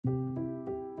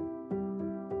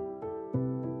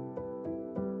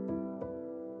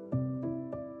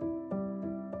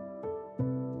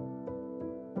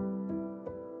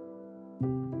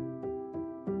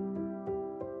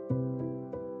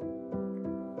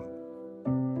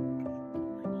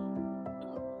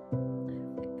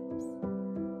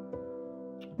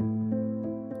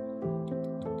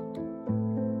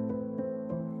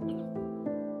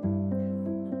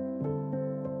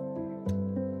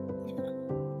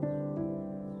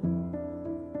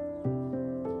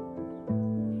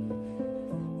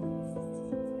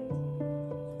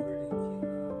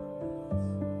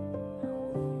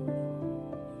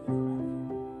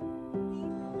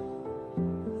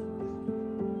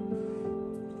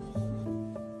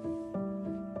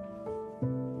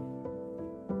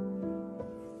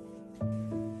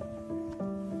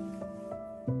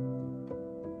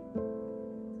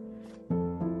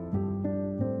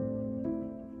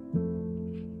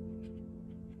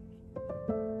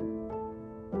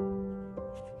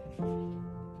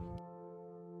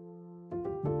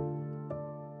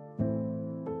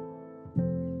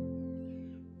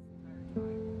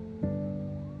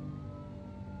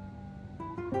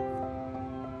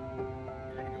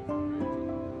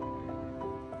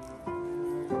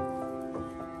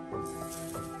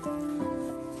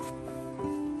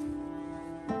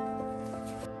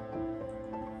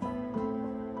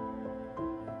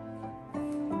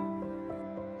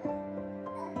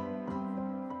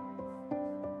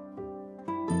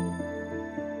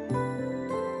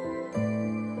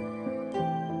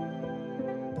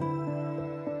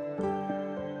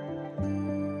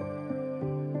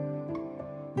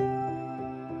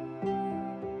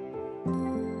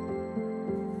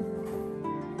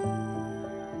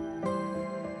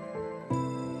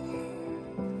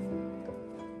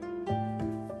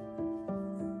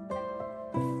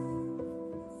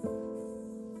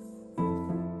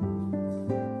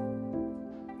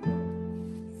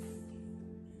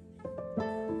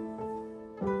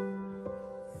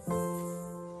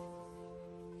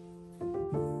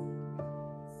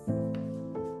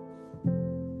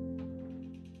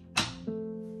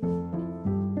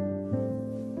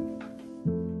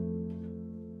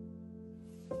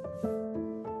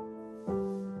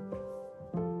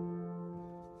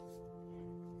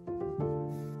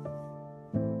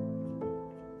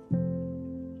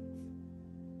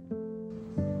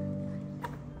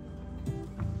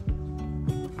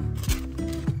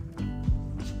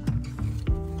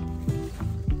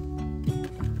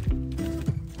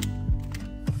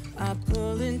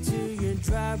into your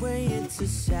driveway, it's a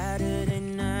Saturday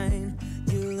night.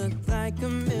 You look like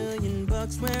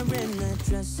 $1,000,000 wearing that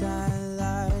dress I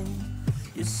like.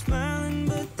 You're smiling,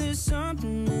 but there's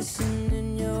something missing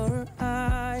in your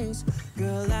eyes.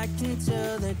 Girl, I can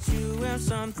tell that you have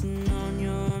something on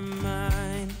your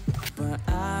mind. But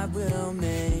I will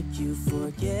make you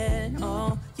forget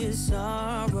all your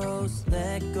sorrows.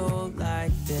 Let go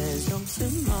like there's no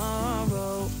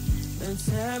tomorrow. Let's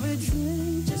have a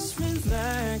drink, just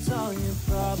relax, all your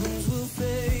problems will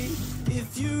fade.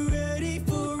 If you're ready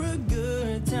for a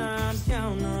good time,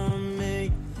 count on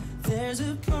me. There's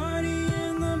a party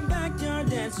in the backyard,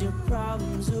 dance your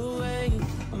problems away.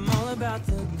 I'm all about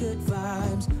the good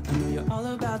vibes, I know you're all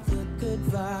about the good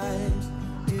vibes.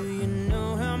 Do you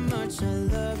know how much I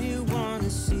love you, wanna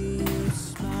see you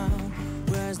smile?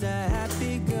 Where's that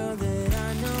happy girl that I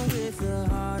know with a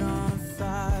heart on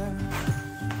fire?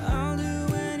 I'll do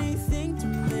anything to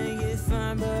make it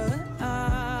fine, but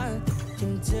I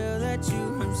can tell that you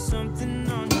have something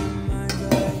on your mind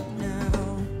right now.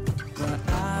 But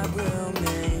I will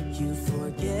make you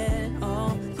forget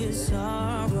all your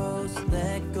sorrows.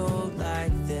 Let go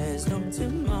like there's no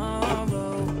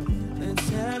tomorrow. Let's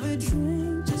have a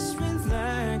drink, just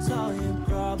relax, all your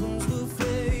problems will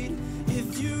fade.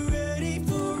 If you're ready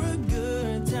for a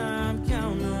good time,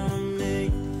 count on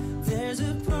me. There's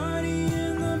a party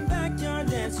in the backyard,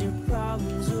 dance your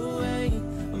problems away.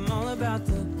 I'm all about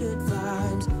the good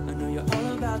vibes, I know you're all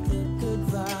about the good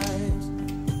vibes.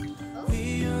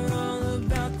 We are all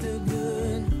about the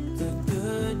good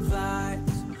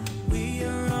vibes. We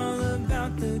are all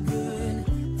about the good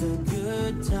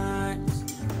times.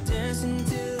 Dancing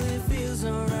till it feels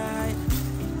alright,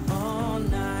 all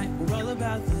night. We're all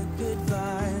about the good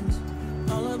vibes,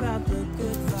 all about the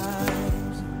good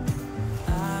vibes.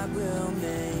 I will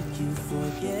make you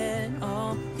forget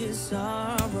all your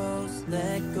sorrows.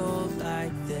 Let go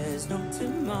like there's no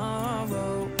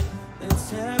tomorrow.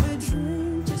 Let's have a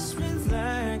drink, just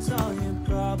relax, all your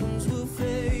problems will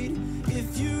fade.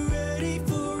 If you're ready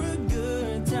for a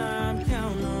good time,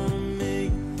 count on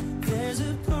me. There's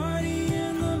a party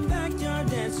in the backyard,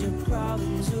 dance your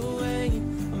problems away.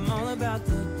 I'm all about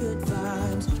the good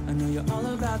vibes, I know you're all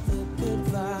about the good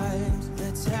vibes.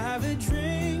 Let's have a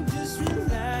drink, just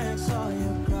relax, all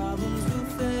your problems will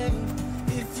fade.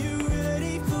 If you're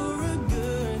ready for a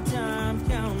good time,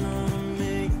 count on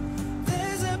me.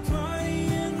 There's a party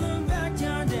in the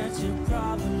backyard, dance your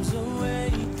problems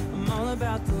away. I'm all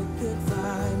about the good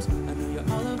vibes, I know you're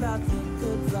all about the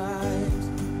good vibes.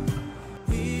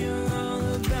 We are all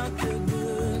about the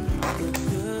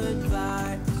good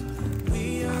vibes. We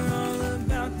are all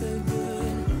about the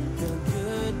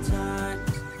good times.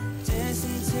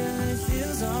 Dancing till it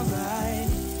feels alright,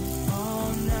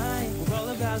 all night. We're all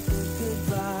about the good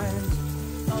vibes,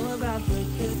 all about the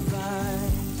good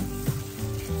vibes.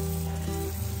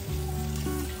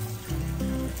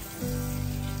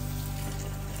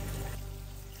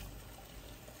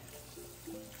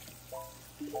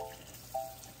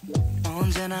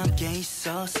 언제나 함께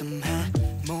있었음 해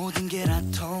모든 게 다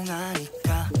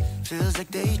통하니까 Feels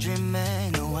like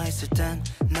daydreaming 너와 있을 땐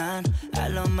난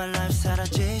I love my life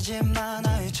사라지지만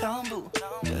나의 전부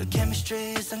그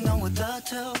chemistry 이상 너와 the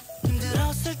two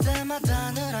힘들었을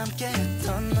때마다 늘 함께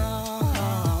했던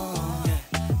너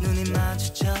눈이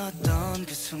마주쳤던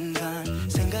그 순간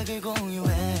생각을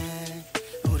공유해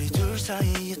우리 둘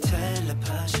사이의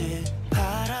텔레파시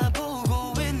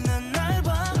바라보고 있는 날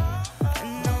봐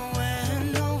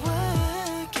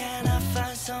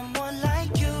Someone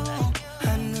like you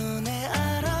한눈에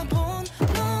알아본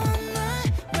넌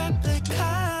나의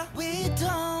replica We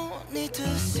don't need to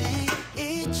see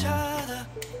each other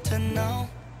to know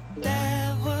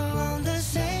that we're on the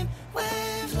same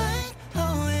wavelength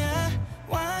Oh yeah,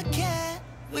 why can't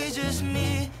we just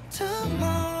meet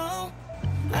tomorrow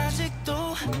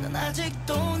아직도 난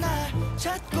아직도 날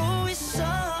찾고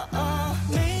있어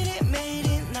매일이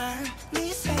매일이 난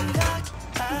네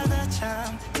생각하다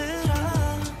잠들어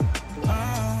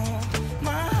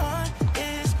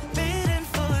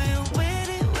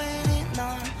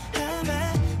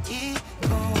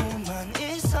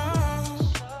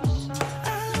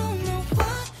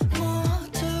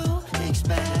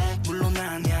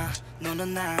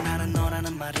나는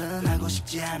너라는 말은 하고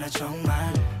싶지 않아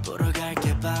정말 보러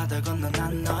갈게 바다 건너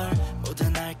난 널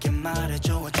모든 알게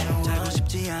말해줘 살고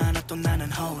싶지 않아 또 나는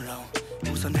홀로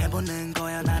우선 해보는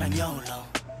거야 나란 YOLO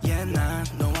yeah, 난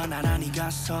너와 나란히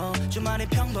가서 주말에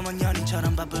평범한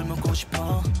연인처럼 밥을 먹고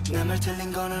싶어. 내 말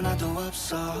틀린 건 하나도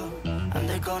없어. 안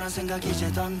될 거란 생각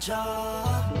이제 던져.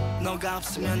 너가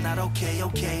없으면 날 오케이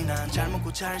오케이. 난 잘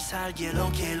먹고 잘 살길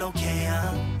오케이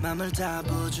오케이야. 맘을 다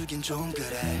부어주긴 좀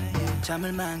그래.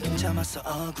 잠을 만큼 참았어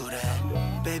억울해.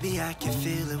 Baby I can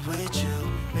feel it with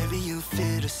you. Maybe you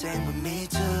feel the same with me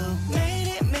too.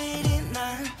 매일이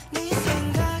난 네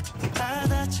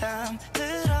생각하다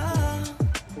잠들어.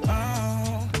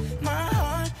 Oh, my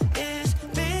heart is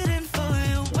beating for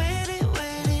you.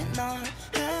 waiting 널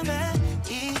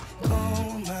헤매이고만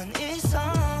있어.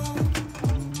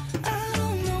 I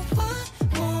don't know what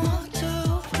more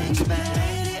to expect.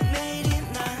 매일이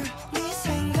난 네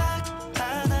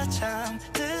생각하다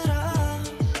잠들어.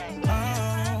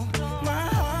 Oh, my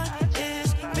heart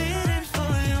is beating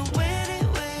for you.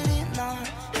 waiting 널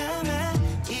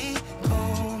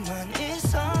헤매이고만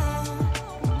있어.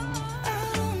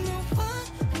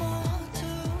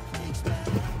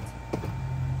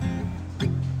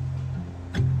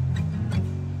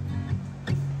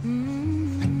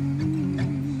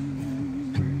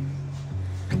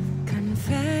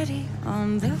 Confetti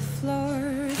on the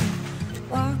floor,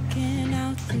 walking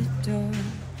out the door.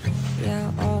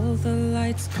 Yeah, all the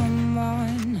lights come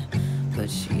on, but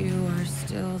you are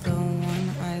still the one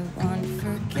I want.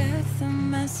 Forget the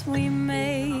mess we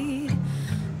made,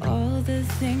 all the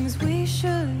things we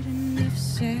shouldn't have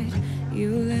said.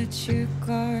 You let your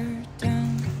guard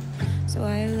down, so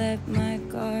I let my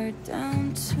guard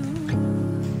down too.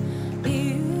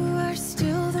 You are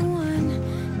still the one,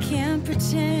 can't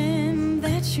pretend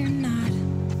that you're not.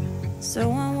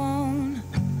 So I won't,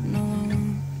 no I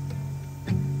won't.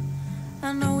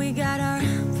 I know we got our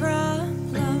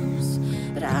problems,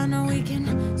 but I know we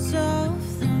can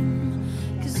solve them.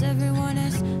 Cause everyone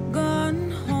has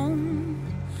gone home,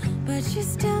 but you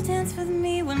still dance with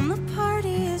me when the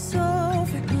party is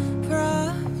over.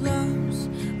 Problems,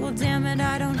 well damn it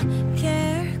I don't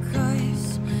care.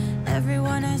 Cause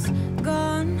everyone has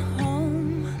gone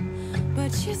home,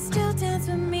 but you still dance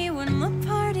with me when the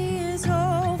party is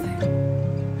over.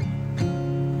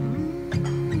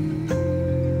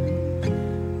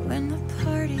 When the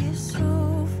party is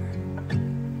over.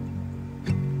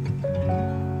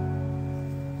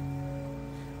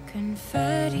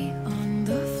 Confetti on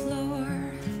the floor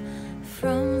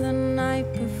from the night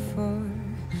before,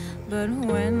 but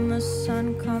when the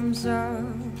sun comes up,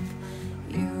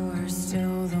 you are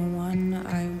still the one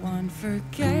I want.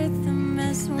 Forget the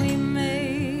mess we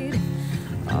made,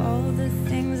 all the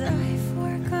things I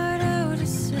forgot how to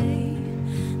say.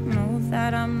 Know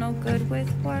that I'm no good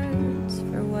with words,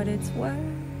 for what it's worth.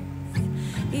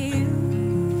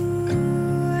 You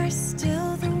are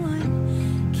still the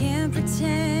one, can't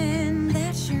pretend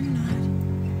that you're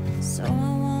not. So I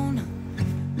won't,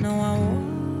 no I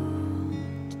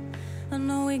won't. I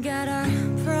know we got our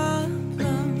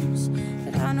problems,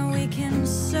 but I know we can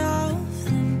solve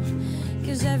them.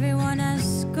 Cause everyone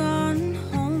has gone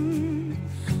home,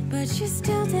 but you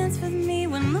still dance with me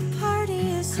when the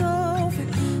party is over.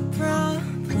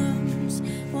 Problems,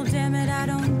 well damn it I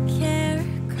don't care.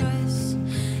 Cause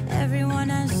everyone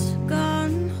has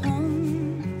gone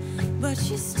home, but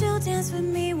you still dance with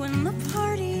me when the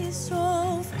party is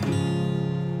over.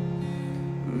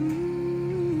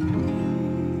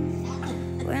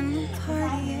 When the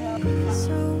party is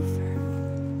over.